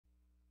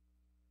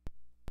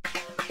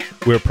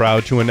We're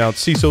proud to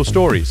announce CISO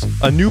Stories,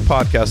 a new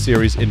podcast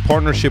series in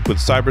partnership with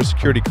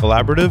Cybersecurity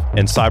Collaborative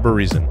and Cyber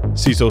Reason.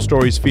 CISO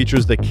Stories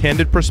features the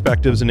candid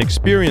perspectives and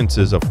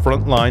experiences of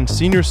frontline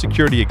senior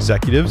security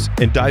executives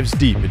and dives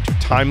deep into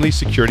timely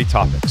security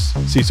topics.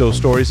 CISO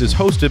Stories is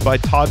hosted by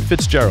Todd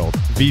Fitzgerald,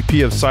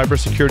 VP of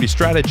Cybersecurity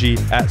Strategy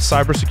at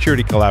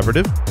Cybersecurity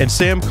Collaborative, and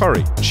Sam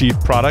Curry, Chief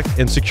Product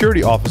and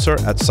Security Officer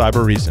at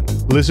Cyber Reason.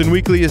 Listen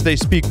weekly as they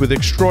speak with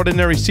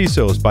extraordinary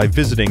CISOs by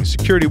visiting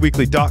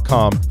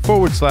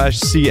securityweekly.com/CSP.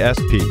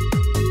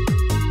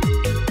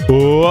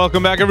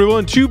 Welcome back,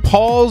 everyone, to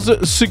Paul's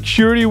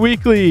Security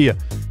Weekly.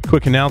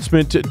 Quick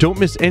announcement, don't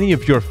miss any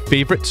of your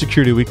favorite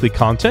Security Weekly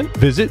content.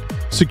 Visit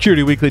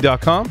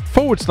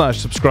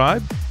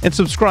securityweekly.com/subscribe and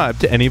subscribe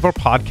to any of our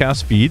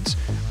podcast feeds.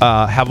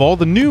 Have all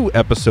the new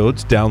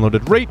episodes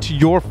downloaded right to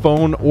your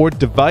phone or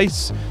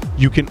device.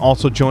 You can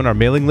also join our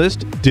mailing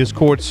list,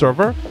 Discord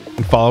server,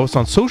 and follow us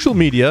on social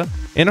media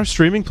and our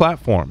streaming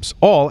platforms,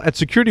 all at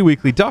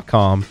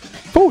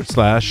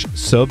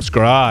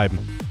securityweekly.com/subscribe.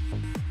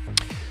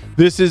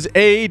 This is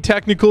a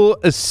technical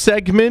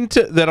segment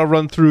that I'll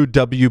run through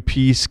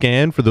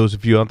WPScan for those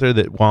of you out there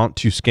that want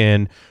to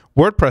scan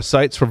WordPress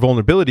sites for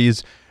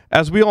vulnerabilities.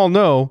 As we all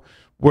know,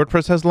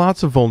 WordPress has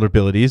lots of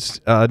vulnerabilities,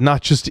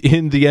 not just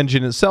in the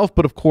engine itself,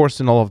 but of course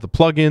in all of the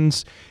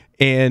plugins.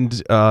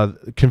 And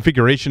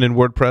configuration in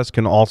WordPress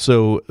can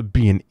also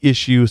be an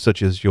issue,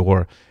 such as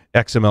your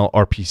XML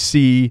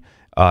RPC,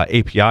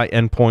 API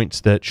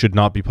endpoints that should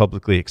not be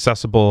publicly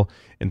accessible,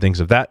 and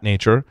things of that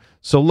nature.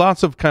 So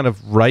lots of kind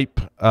of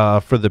ripe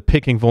for the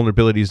picking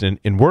vulnerabilities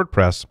in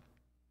WordPress.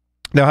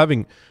 Now,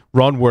 having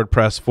run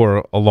WordPress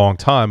for a long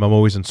time, I'm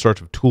always in search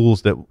of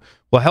tools that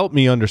will help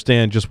me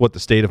understand just what the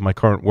state of my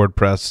current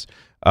WordPress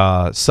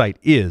site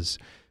is.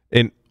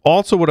 And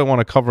also what I want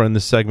to cover in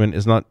this segment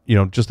is not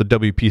just the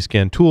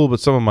WPScan tool, but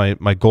some of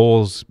my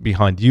goals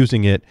behind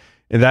using it.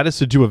 And that is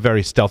to do a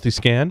very stealthy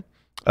scan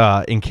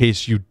in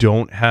case you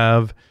don't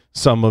have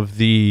some of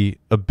the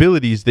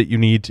abilities that you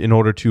need in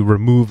order to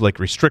remove like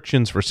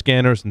restrictions for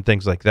scanners and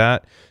things like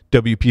that.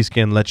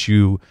 WPScan lets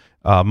you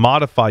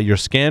modify your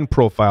scan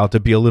profile to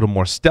be a little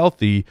more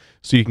stealthy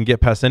so you can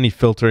get past any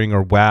filtering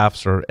or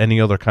WAFs or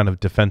any other kind of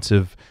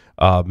defensive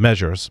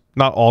measures.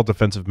 Not all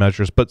defensive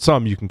measures, but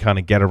some you can kind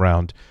of get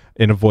around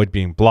and avoid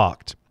being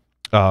blocked.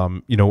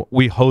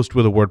 We host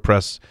with a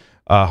WordPress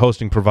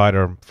hosting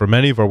provider for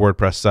many of our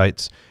WordPress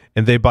sites,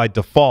 and they by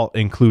default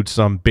include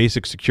some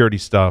basic security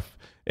stuff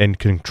and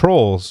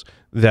controls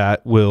that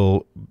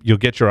you'll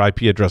get your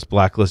IP address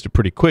blacklisted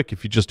pretty quick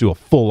if you just do a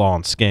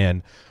full-on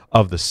scan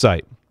of the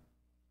site.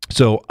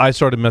 So I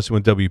started messing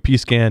with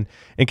WPScan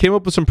and came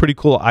up with some pretty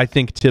cool, I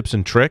think, tips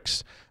and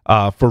tricks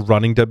for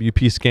running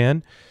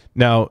WPScan.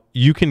 Now,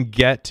 you can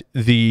get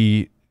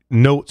the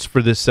notes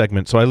for this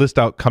segment. So I list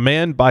out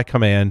command by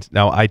command.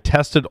 Now, I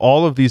tested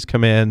all of these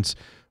commands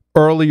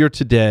earlier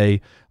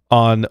today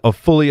on a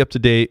fully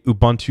up-to-date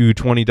Ubuntu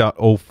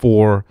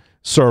 20.04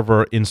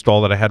 server install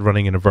that I had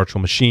running in a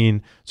virtual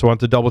machine. So I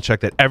want to double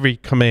check that every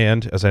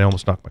command, as I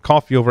almost knocked my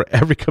coffee over,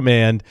 every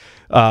command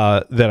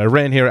that I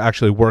ran here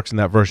actually works in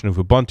that version of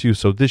Ubuntu.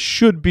 So this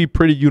should be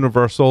pretty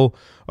universal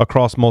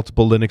across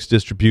multiple Linux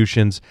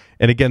distributions.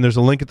 And again, there's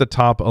a link at the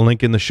top, a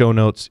link in the show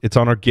notes. It's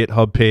on our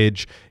GitHub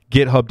page,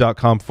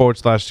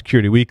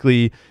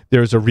 github.com/securityweekly.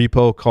 There's a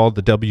repo called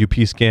the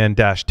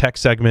WPScan-tech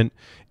segment,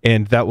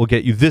 and that will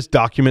get you this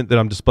document that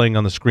I'm displaying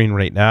on the screen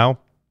right now.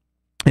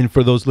 And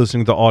for those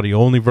listening to the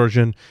audio-only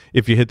version,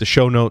 if you hit the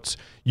show notes,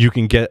 you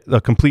can get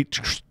a complete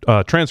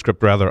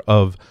transcript,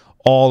 of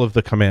all of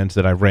the commands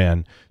that I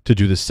ran to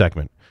do this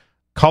segment.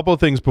 Couple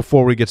of things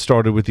before we get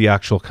started with the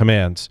actual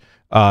commands.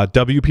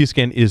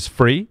 WPScan is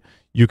free.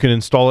 You can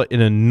install it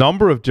in a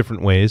number of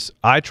different ways.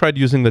 I tried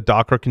using the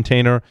Docker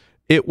container.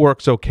 It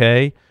works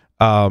okay.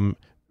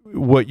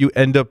 What you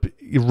end up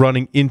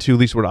running into, at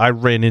least what I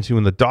ran into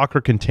in the Docker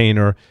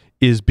container,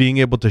 is being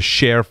able to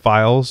share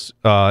files,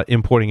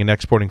 importing and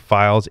exporting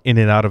files in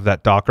and out of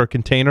that Docker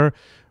container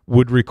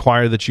would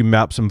require that you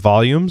map some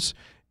volumes.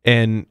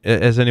 And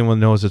as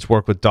anyone knows that's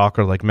worked with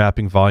Docker, like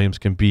mapping volumes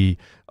can be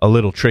a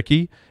little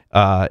tricky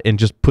and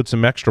just put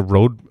some extra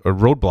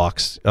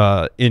roadblocks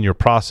in your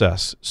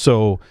process.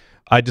 So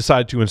I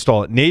decided to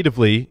install it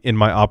natively in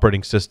my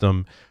operating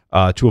system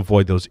to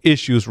avoid those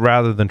issues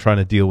rather than trying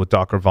to deal with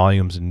Docker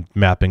volumes and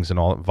mappings and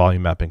all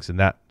volume mappings and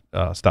that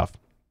stuff.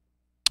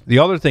 The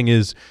other thing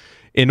is,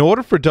 in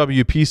order for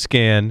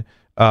WPScan,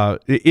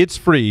 it's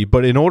free,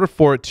 but in order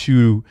for it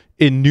to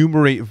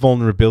enumerate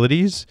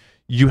vulnerabilities,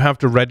 you have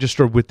to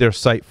register with their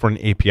site for an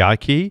API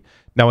key.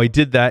 Now, I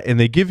did that, and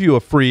they give you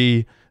a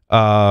free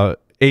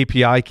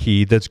API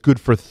key that's good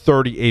for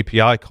 30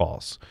 API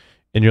calls.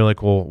 And you're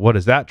like, well, what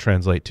does that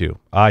translate to?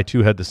 I,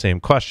 too, had the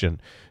same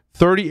question.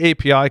 30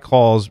 API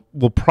calls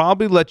will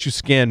probably let you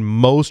scan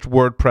most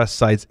WordPress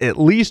sites at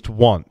least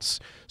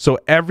once. So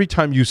every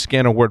time you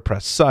scan a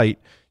WordPress site,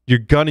 you're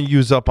going to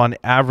use up on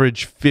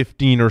average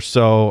 15 or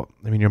so.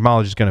 I mean, your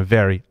mileage is going to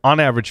vary. On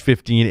average,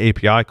 15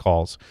 API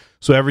calls.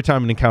 So every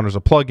time it encounters a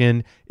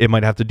plugin, it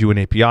might have to do an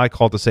API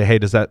call to say, hey,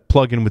 does that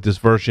plugin with this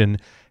version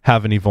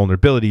have any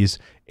vulnerabilities?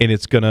 And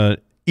it's going to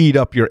eat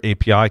up your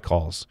API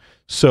calls.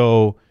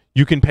 So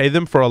you can pay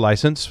them for a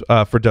license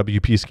for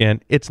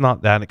WPScan. It's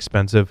not that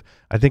expensive.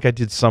 I think I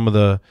did some of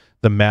the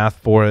math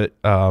for it.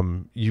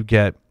 You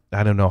get,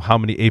 I don't know how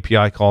many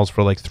API calls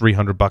for like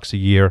 $300 a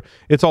year.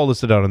 It's all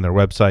listed out on their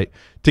website.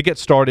 To get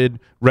started,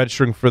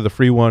 registering for the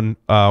free one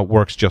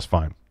works just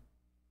fine.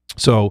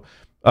 So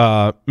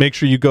make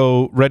sure you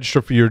go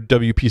register for your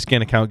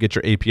WPScan account, get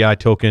your API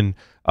token.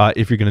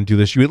 If you're going to do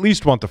this, you at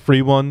least want the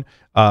free one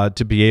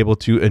to be able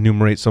to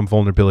enumerate some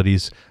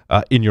vulnerabilities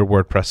in your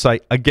WordPress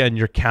site. Again,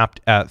 you're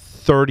capped at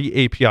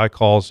 30 API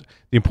calls.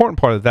 The important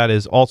part of that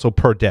is also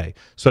per day.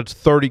 So it's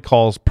 30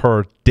 calls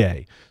per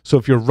day. So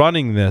if you're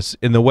running this,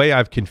 in the way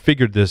I've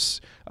configured this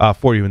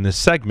for you in this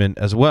segment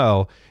as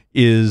well,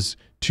 is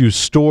to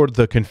store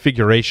the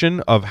configuration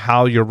of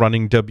how you're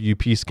running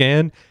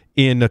WPScan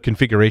in a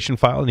configuration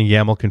file, in a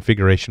YAML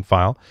configuration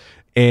file.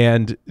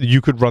 And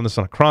you could run this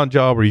on a cron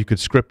job, or you could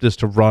script this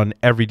to run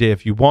every day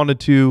if you wanted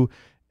to,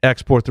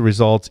 export the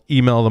results,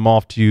 email them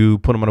off to you,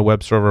 put them on a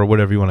web server, or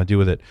whatever you want to do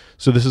with it.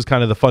 So this is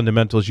kind of the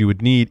fundamentals you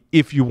would need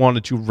if you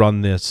wanted to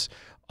run this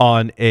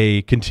on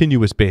a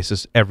continuous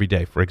basis every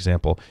day, for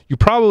example. You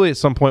probably at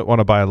some point want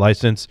to buy a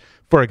license.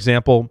 For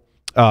example,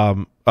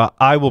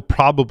 I will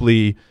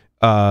probably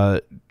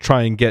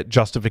try and get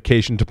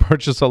justification to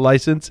purchase a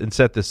license and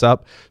set this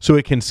up so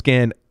it can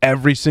scan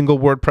every single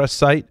WordPress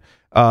site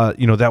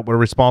that we're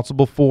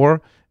responsible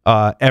for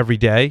every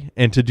day.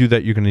 And to do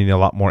that, you're going to need a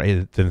lot more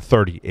than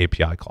 30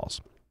 API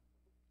calls.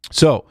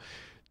 So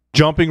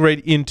jumping right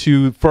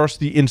into first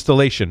the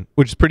installation,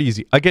 which is pretty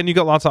easy. Again, you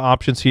got lots of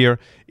options here.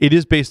 It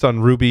is based on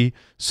Ruby.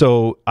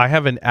 So I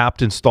have an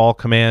apt install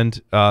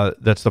command.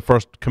 That's the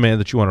first command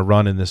that you want to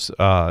run in this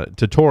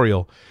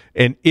tutorial.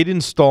 And it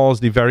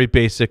installs the very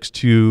basics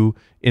to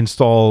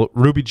install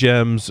Ruby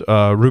gems,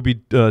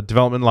 Ruby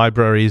development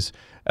libraries,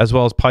 as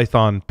well as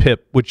Python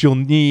pip, which you'll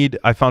need.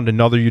 I found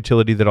another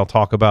utility that I'll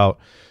talk about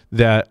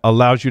that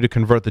allows you to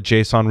convert the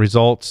JSON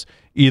results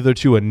either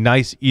to a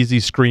nice, easy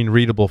screen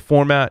readable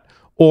format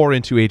or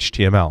into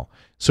HTML.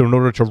 So in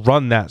order to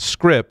run that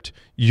script,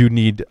 you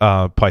need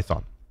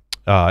Python.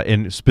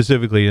 And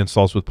specifically, it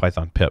installs with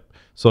Python pip.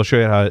 So I'll show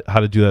you how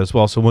to do that as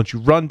well. So once you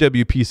run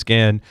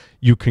WPScan,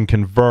 you can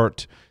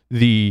convert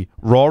the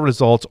raw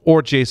results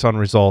or JSON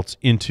results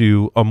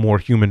into a more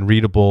human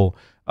readable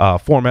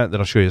format that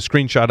I'll show you a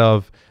screenshot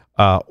of,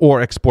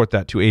 or export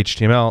that to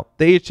HTML.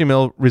 The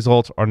HTML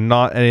results are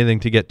not anything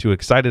to get too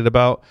excited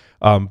about,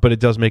 but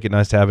it does make it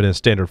nice to have it in a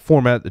standard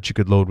format that you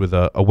could load with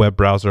a web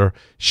browser,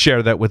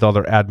 share that with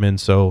other admins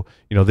so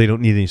they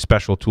don't need any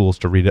special tools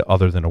to read it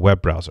other than a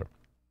web browser.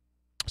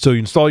 So you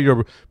install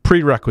your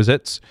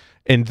prerequisites,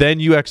 and then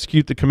you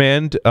execute the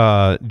command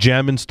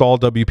gem install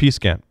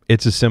WPScan.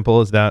 It's as simple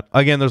as that.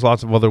 Again, there's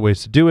lots of other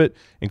ways to do it,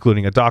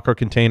 including a Docker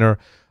container.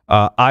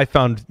 I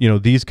found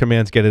these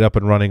commands get it up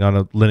and running on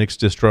a Linux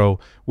distro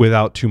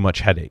without too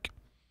much headache.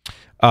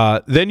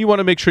 Then you want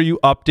to make sure you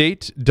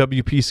update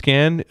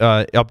WPScan,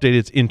 update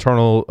its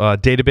internal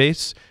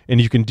database,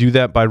 and you can do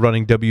that by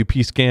running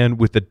WPScan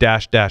with the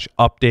 --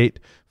 update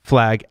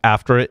flag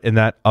after it, and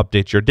that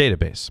updates your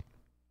database.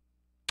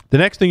 The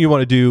next thing you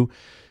want to do,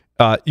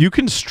 you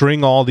can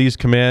string all these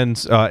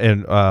commands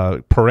and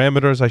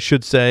parameters, I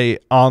should say,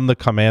 on the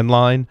command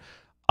line.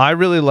 I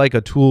really like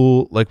a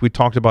tool like we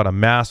talked about, a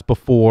mask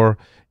before.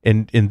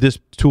 In this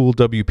tool,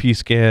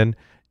 WPScan,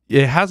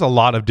 it has a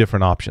lot of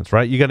different options,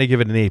 right? You got to give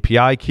it an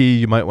API key.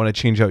 You might want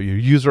to change out your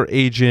user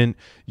agent.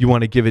 You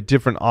want to give it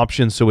different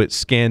options so it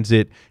scans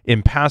it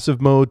in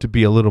passive mode to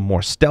be a little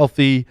more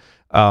stealthy.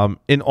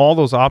 In all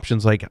those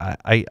options, like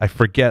I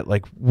forget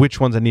like which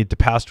ones I need to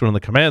pass to on the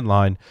command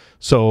line.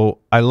 So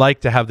I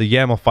like to have the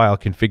YAML file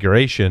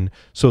configuration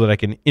so that I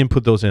can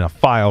input those in a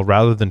file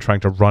rather than trying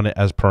to run it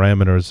as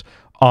parameters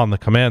on the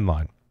command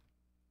line.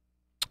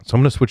 So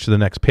I'm going to switch to the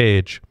next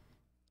page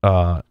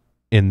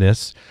in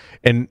this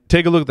and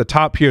take a look at the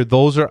top here.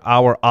 Those are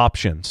our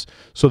options.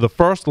 So the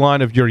first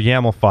line of your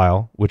YAML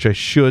file, which I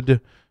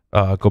should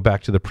go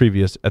back to the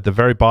previous, at the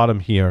very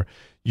bottom here,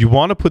 you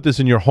want to put this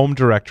in your home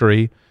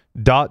directory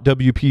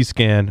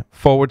 .wpscan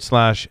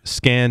 /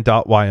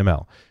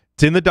 scan.yml.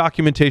 It's in the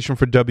documentation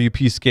for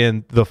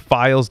WPScan, the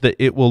files that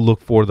it will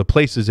look for, the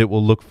places it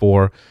will look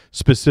for,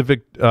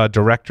 specific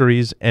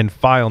directories and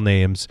file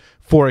names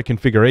for a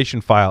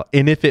configuration file.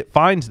 And if it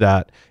finds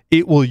that,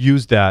 it will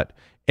use that.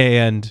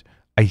 And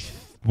I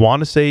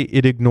want to say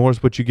it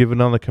ignores what you give it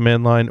on the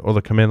command line, or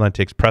the command line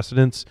takes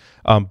precedence,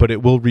 but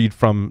it will read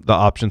from the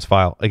options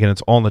file. Again,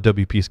 it's all in the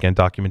WPScan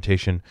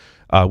documentation,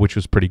 which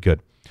was pretty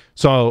good.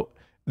 So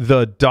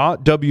the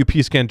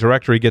 .wpscan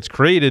directory gets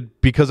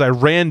created because I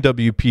ran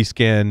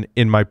WPScan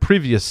in my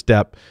previous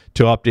step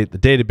to update the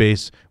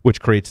database, which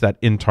creates that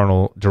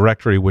internal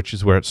directory, which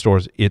is where it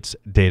stores its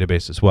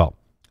database as well.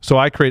 So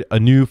I create a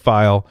new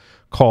file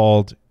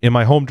called, in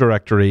my home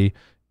directory,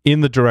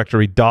 in the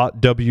directory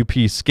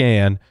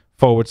 .wpscan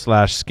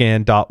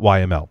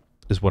 /scan.yml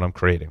is what I'm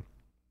creating.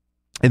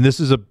 And this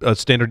is a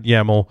standard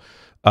YAML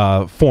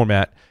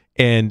format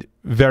and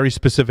very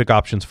specific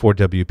options for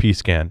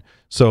WPScan.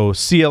 So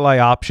CLI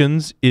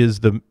options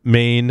is the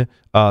main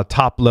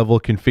top-level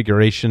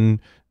configuration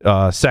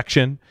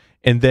section,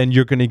 and then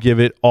you're going to give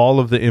it all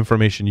of the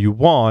information you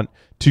want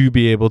to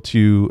be able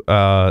to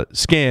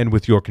scan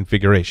with your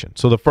configuration.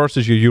 So the first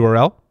is your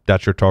URL.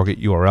 That's your target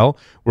URL,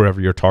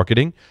 wherever you're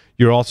targeting.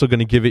 You're also going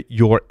to give it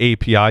your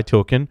API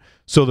token.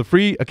 So the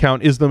free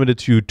account is limited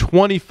to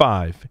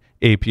 25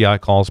 API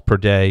calls per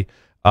day.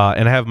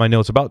 And I have my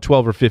notes about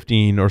 12 or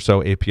 15 or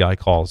so API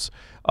calls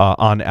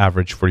on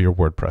average for your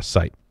WordPress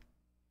site.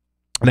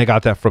 And I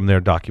got that from their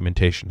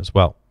documentation as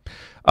well.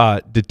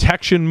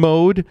 Detection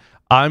mode,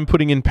 I'm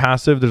putting in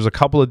passive. There's a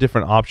couple of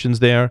different options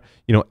there.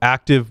 You know,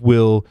 active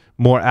will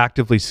more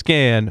actively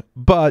scan,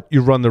 but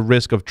you run the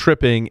risk of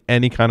tripping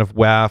any kind of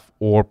WAF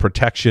or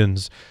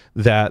protections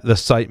that the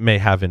site may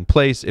have in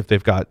place. If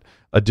they've got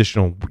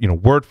additional,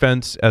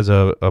 WordFence as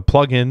a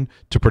plugin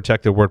to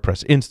protect their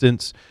WordPress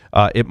instance,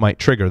 it might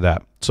trigger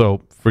that.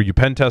 So for you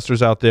pen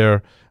testers out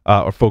there,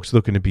 or folks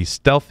looking to be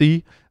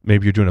stealthy,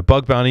 maybe you're doing a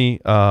bug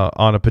bounty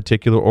on a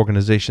particular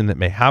organization that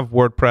may have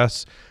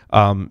WordPress,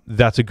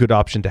 that's a good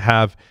option to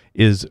have,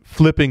 is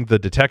flipping the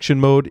detection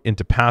mode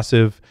into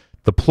passive,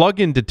 the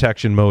plugin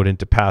detection mode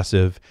into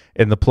passive,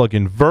 and the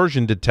plugin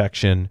version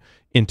detection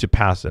into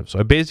passive. So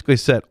I basically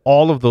set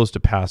all of those to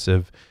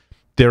passive.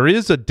 There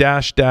is a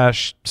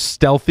 --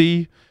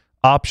 stealthy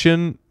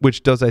option,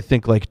 which does, I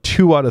think, like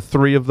 2 out of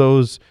 3 of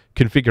those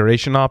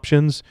configuration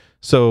options.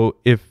 So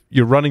if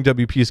you're running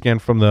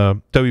WPScan from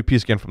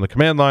the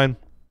command line,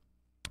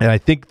 and I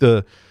think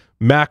the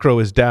macro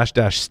is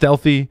 --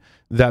 stealthy,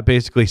 that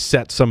basically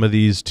sets some of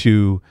these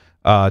to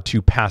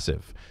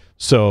passive.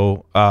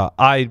 So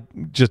I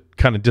just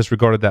kind of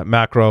disregarded that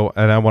macro,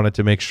 and I wanted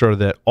to make sure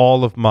that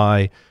all of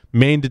my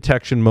main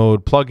detection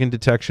mode, plugin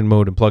detection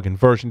mode, and plugin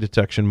version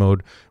detection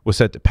mode was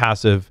set to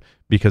passive,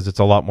 because it's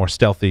a lot more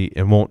stealthy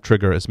and won't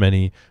trigger as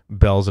many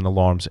bells and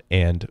alarms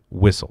and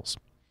whistles.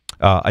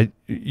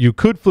 You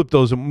could flip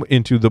those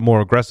into the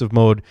more aggressive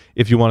mode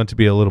if you wanted to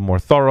be a little more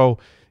thorough.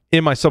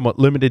 In my somewhat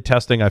limited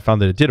testing, I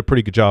found that it did a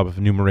pretty good job of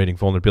enumerating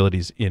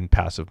vulnerabilities in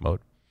passive mode.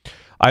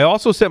 I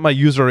also set my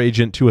user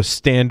agent to a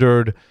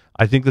standard,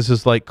 I think this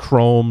is like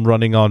Chrome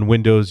running on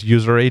Windows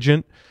user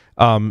agent.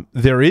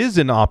 There is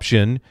an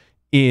option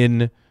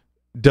in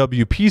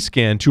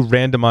WPScan to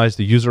randomize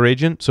the user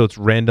agent. So it's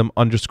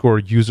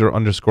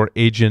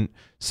random_user_agent.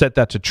 Set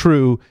that to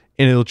true,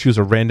 and it'll choose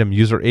a random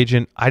user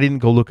agent. I didn't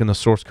go look in the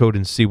source code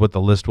and see what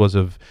the list was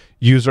of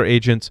user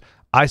agents.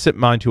 I set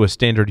mine to a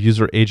standard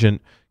user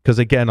agent because,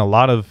 again, a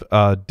lot of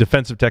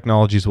defensive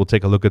technologies will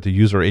take a look at the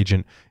user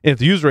agent. And if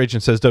the user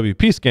agent says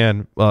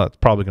WPScan, well, it's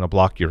probably going to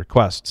block your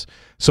requests.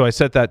 So I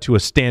set that to a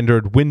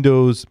standard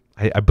Windows.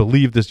 I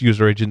believe this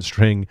user agent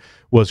string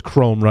was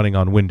Chrome running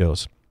on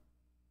Windows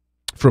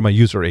for my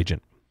user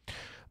agent.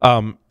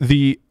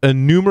 The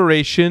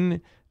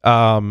enumeration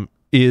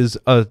is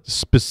a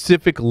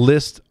specific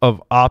list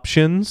of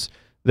options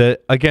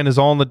that, again, is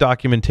all in the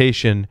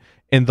documentation.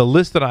 And the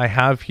list that I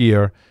have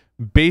here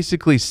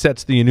basically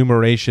sets the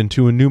enumeration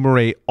to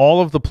enumerate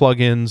all of the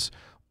plugins,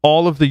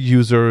 all of the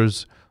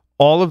users,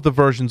 all of the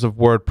versions of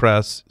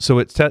WordPress. So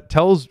it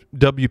tells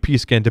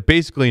WPScan to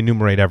basically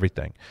enumerate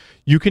everything.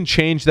 You can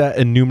change that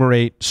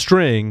enumerate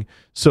string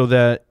so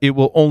that it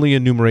will only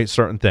enumerate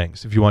certain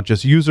things. If you want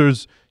just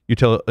users, you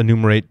tell it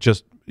enumerate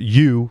just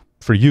you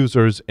for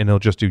users, and it'll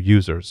just do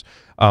users.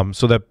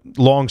 So that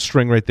long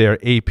string right there,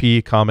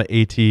 AP, comma,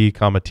 AT,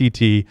 comma,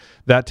 TT,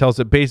 that tells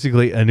it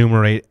basically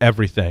enumerate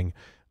everything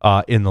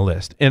in the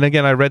list. And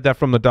again, I read that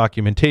from the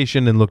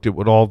documentation and looked at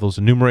what all those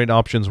enumerate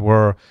options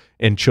were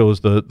and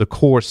chose the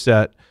core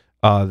set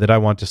that I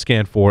want to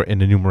scan for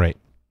and enumerate.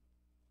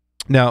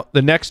 Now,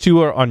 the next two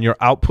are on your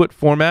output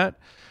format.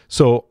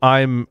 So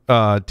I'm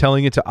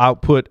telling it to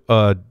output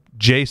a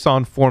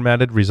JSON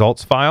formatted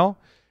results file,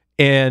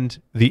 and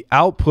the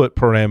output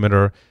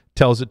parameter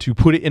tells it to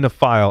put it in a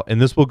file,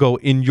 and this will go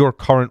in your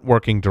current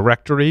working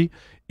directory.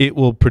 It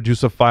will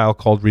produce a file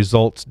called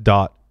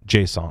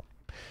results.json.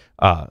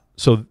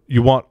 So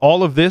you want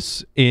all of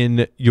this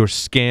in your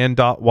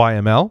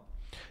scan.yml.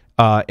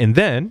 And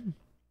then,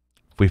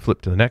 if we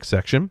flip to the next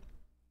section,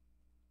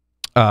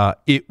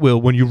 it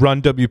will, when you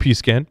run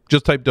WPScan,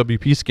 just type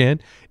WPScan,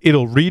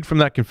 it'll read from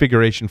that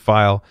configuration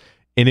file,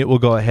 and it will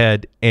go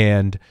ahead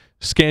and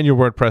scan your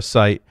WordPress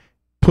site,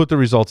 put the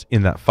results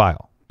in that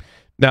file.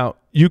 Now,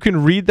 you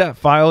can read that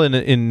file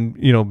in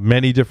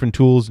many different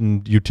tools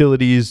and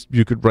utilities.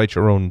 You could write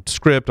your own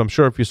script. I'm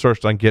sure if you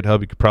searched on GitHub,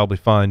 you could probably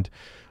find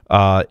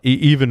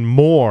even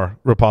more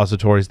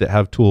repositories that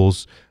have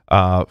tools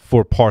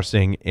for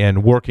parsing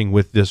and working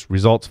with this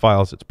results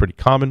files. It's pretty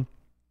common.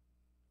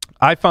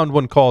 I found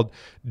one called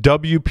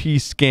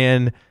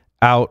WPScan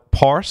Out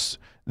Parse.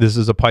 This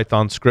is a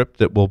Python script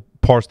that will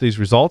parse these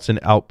results and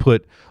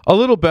output a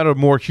little better,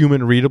 more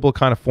human readable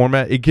kind of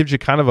format. It gives you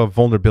kind of a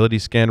vulnerability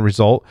scan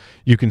result.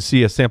 You can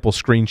see a sample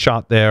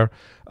screenshot there.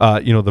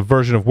 The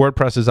version of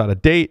WordPress is out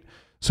of date,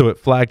 so it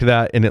flagged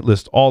that, and it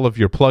lists all of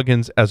your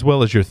plugins as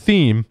well as your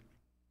theme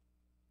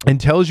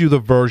and tells you the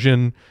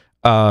version,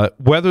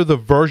 whether the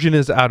version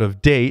is out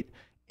of date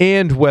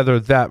and whether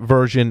that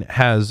version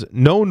has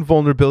known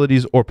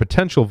vulnerabilities or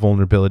potential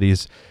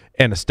vulnerabilities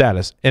and a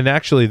status. And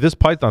actually, this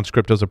Python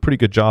script does a pretty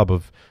good job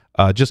of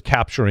just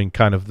capturing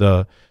kind of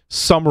the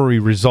summary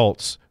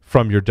results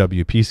from your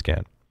WP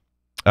scan.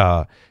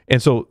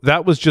 And so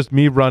that was just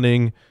me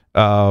running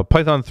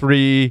Python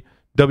 3,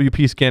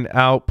 WP scan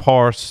out,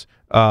 parse,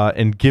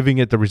 and giving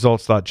it the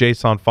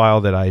results.json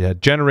file that I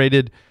had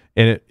generated.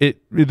 And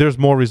there's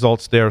more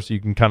results there, so you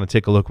can kind of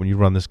take a look when you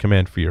run this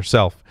command for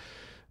yourself.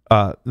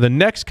 The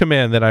next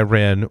command that I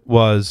ran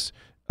was,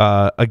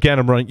 again,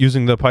 I'm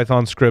using the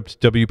Python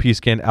script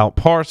WPScan out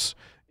parse,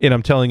 and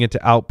I'm telling it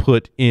to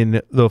output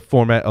in the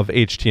format of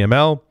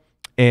HTML,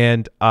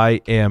 and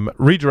I am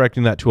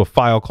redirecting that to a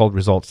file called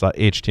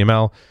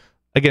results.html.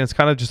 Again, it's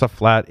kind of just a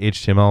flat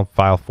HTML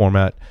file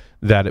format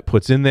that it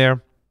puts in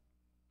there,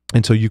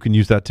 and so you can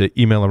use that to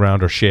email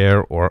around or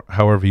share or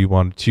however you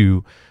want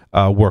to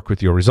work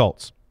with your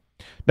results.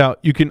 Now,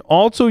 you can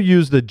also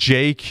use the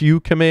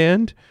JQ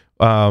command,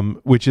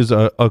 which is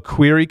a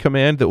query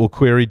command that will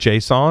query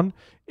JSON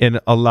and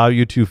allow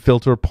you to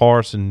filter,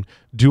 parse, and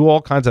do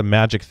all kinds of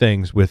magic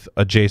things with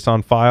a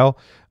JSON file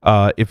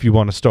if you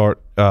want to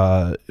start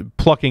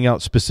plucking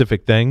out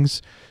specific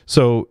things.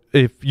 So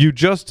if you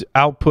just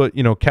output,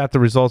 cat the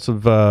results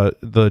of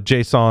the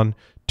JSON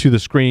to the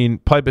screen,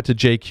 pipe it to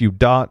JQ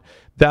dot,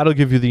 that'll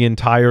give you the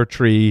entire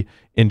tree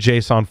in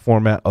JSON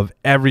format of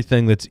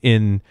everything that's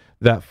in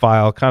that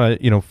file, kind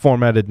of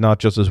formatted not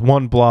just as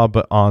one blob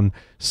but on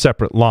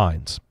separate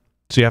lines.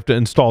 So you have to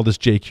install this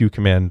JQ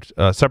command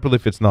separately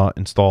if it's not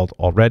installed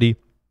already.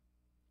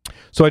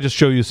 So I just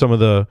show you some of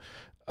the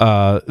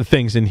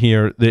things in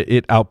here that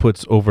it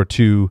outputs over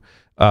to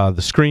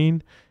the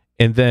screen,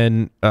 and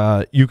then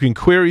you can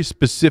query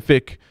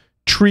specific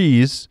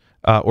trees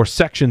or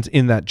sections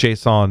in that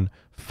JSON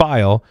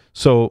file.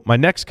 So my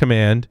next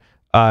command,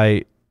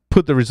 I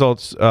put the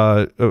results,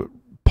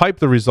 pipe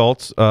the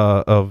results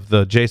of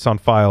the JSON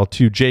file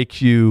to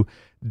jq.users,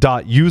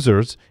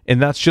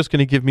 and that's just going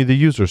to give me the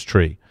users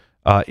tree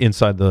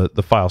inside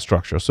the file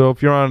structure. So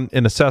if you're on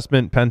an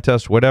assessment, pen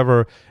test,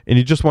 whatever, and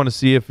you just want to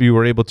see if you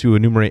were able to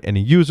enumerate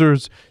any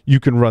users, you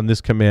can run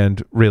this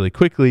command really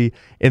quickly,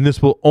 and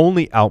this will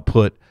only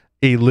output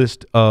a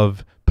list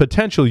of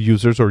potential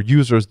users or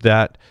users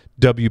that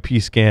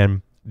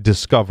WPScan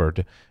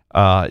discovered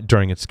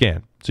during its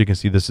scan. So you can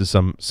see this is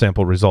some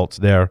sample results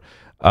there,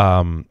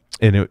 and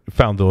it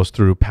found those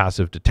through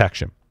passive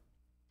detection.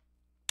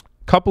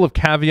 Couple of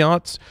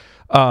caveats.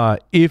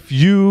 If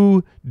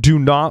you do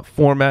not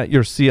format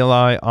your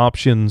CLI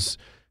options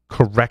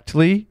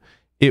correctly,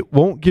 it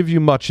won't give you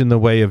much in the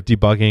way of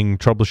debugging,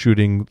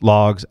 troubleshooting,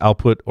 logs,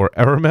 output, or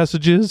error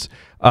messages.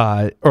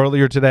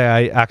 Earlier today,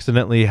 I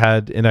accidentally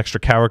had an extra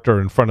character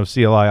in front of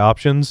CLI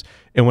options,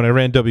 and when I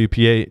ran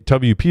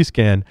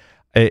WPScan,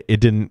 it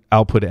didn't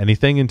output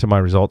anything into my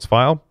results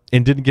file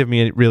and didn't give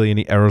me really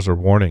any errors or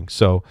warnings.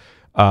 So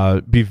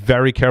be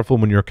very careful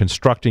when you're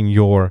constructing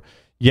your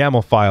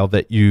YAML file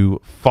that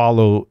you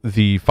follow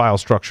the file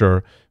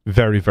structure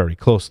very, very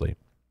closely.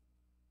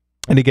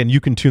 And again, you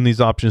can tune these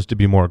options to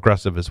be more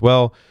aggressive as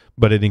well,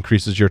 but it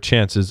increases your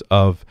chances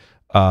of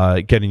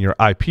getting your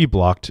IP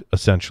blocked,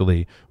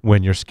 essentially,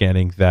 when you're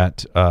scanning those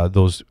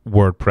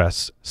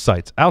WordPress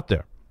sites out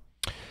there.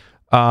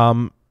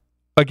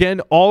 Again,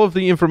 all of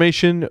the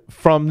information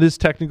from this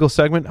technical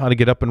segment, how to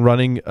get up and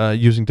running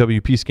using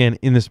WPScan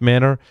in this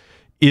manner,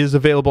 is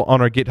available on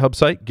our GitHub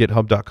site,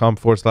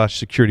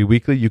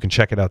 github.com/securityweekly. You can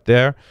check it out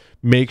there.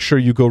 Make sure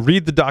you go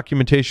read the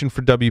documentation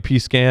for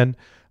WPScan.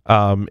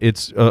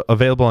 It's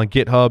available on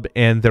GitHub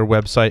and their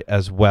website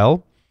as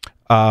well.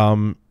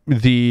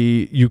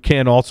 You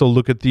can also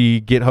look at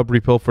the GitHub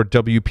repo for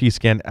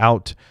WPScan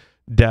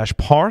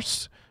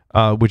out-parse,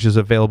 which is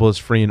available as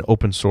free and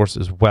open source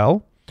as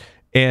well.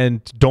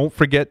 And don't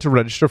forget to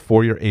register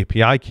for your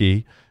API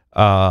key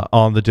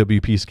on the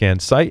WPScan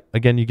site.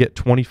 Again, you get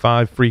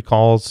 25 free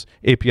calls,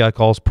 API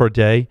calls per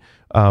day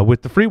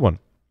with the free one.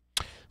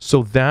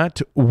 So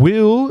that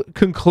will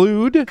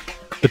conclude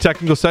the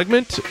technical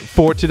segment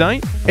for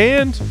tonight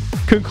and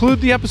conclude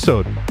the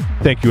episode.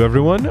 Thank you,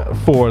 everyone,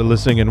 for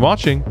listening and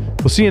watching.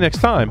 We'll see you next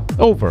time.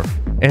 Over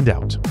and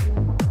out.